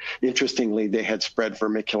going. Interestingly, they had spread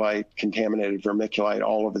contaminated vermiculite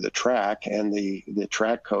all over the track, and the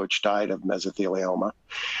track coach died of mesothelioma.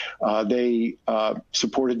 They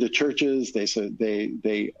supported the churches.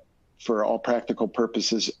 They for all practical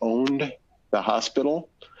purposes owned the hospital.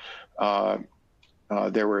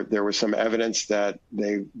 There was some evidence that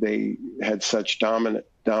they had such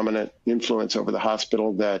dominant influence over the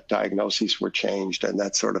hospital that diagnoses were changed and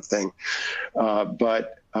that sort of thing.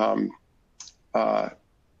 But the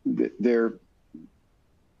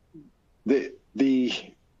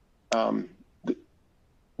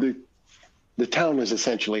town was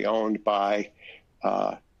essentially owned by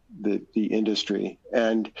the industry,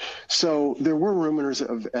 and so there were rumors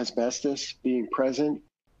of asbestos being present.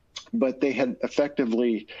 But they had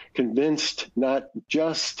effectively convinced not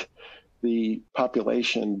just the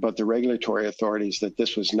population, but the regulatory authorities that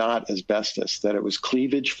this was not asbestos, that it was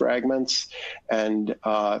cleavage fragments, and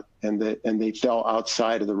they fell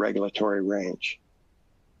outside of the regulatory range.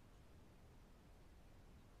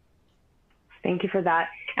 Thank you for that.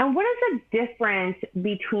 And what is the difference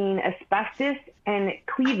between asbestos and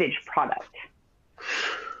cleavage product?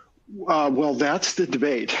 Well, that's the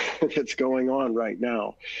debate that's going on right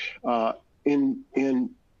now. I'm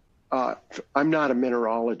not a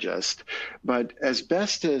mineralogist, but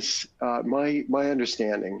asbestos, my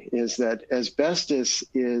understanding is that asbestos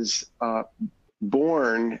is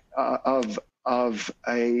born of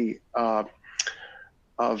a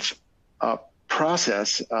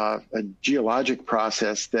process, a geologic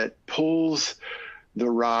process that pulls the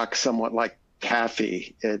rock somewhat like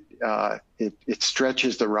taffy. It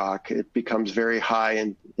stretches the rock. It becomes very high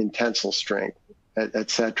in tensile strength,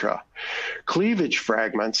 etc. Cleavage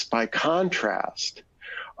fragments, by contrast,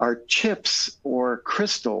 are chips or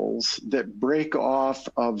crystals that break off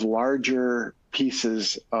of larger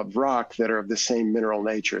pieces of rock that are of the same mineral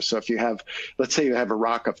nature. So if you have, let's say you have a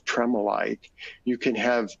rock of tremolite, you can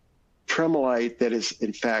have tremolite that is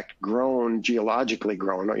in fact grown, geologically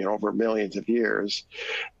grown, over millions of years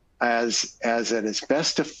as an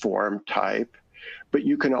asbestiform type, but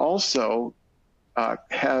you can also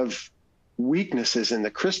have weaknesses in the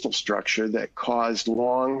crystal structure that cause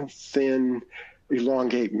long, thin,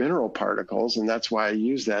 elongate mineral particles, and that's why I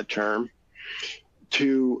use that term,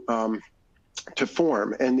 to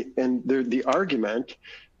form. And the argument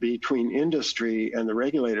between industry and the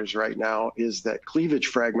regulators right now is that cleavage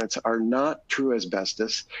fragments are not true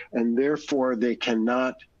asbestos, and therefore they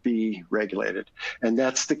cannot be regulated. And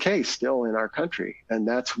that's the case still in our country. And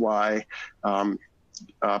that's why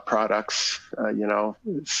products,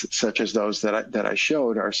 such as those that I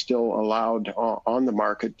showed, are still allowed on the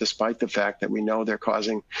market, despite the fact that we know they're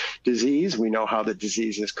causing disease. We know how the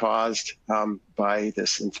disease is caused by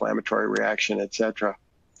this inflammatory reaction, et cetera.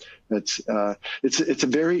 It's a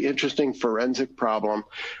very interesting forensic problem.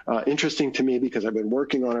 Interesting to me because I've been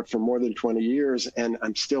working on it for more than 20 years, and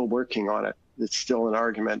I'm still working on it. It's still an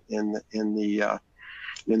argument in the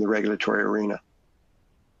regulatory arena.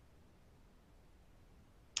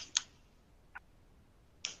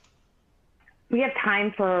 We have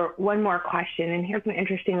time for one more question, and here's an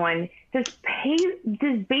interesting one. Does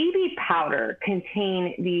baby powder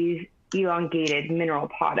contain these elongated mineral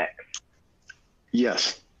products?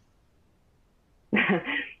 Yes.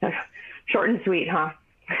 Short and sweet, huh?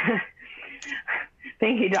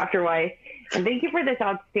 Thank you, Dr. Weis. And thank you for this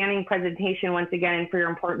outstanding presentation once again and for your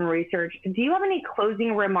important research. Do you have any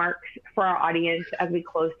closing remarks for our audience as we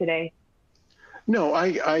close today? No,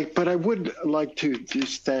 but I would like to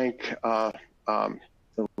just thank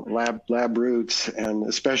the Labroots, and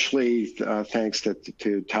especially thanks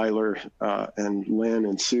to Tyler and Lynn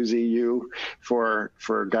and Susie, you for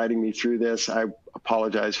guiding me through this. I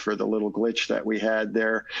apologize for the little glitch that we had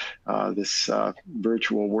there. This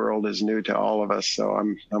virtual world is new to all of us, so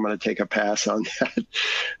I'm going to take a pass on that.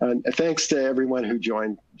 And thanks to everyone who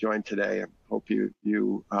joined today. I hope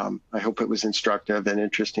I hope it was instructive and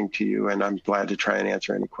interesting to you, and I'm glad to try and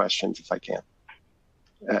answer any questions if I can.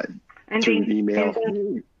 Through email.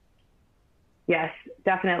 Yes,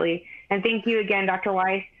 definitely. And thank you again, Dr.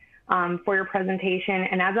 Weis, for your presentation.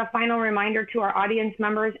 And as a final reminder to our audience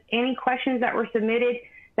members, any questions that were submitted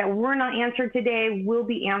that were not answered today will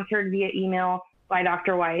be answered via email by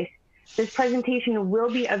Dr. Weis. This presentation will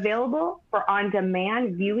be available for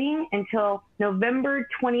on-demand viewing until November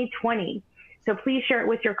 2020. So please share it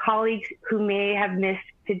with your colleagues who may have missed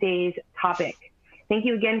today's topic. Thank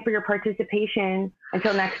you again for your participation.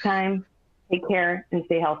 Until next time, take care and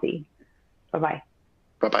stay healthy. Bye-bye.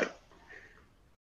 Bye-bye.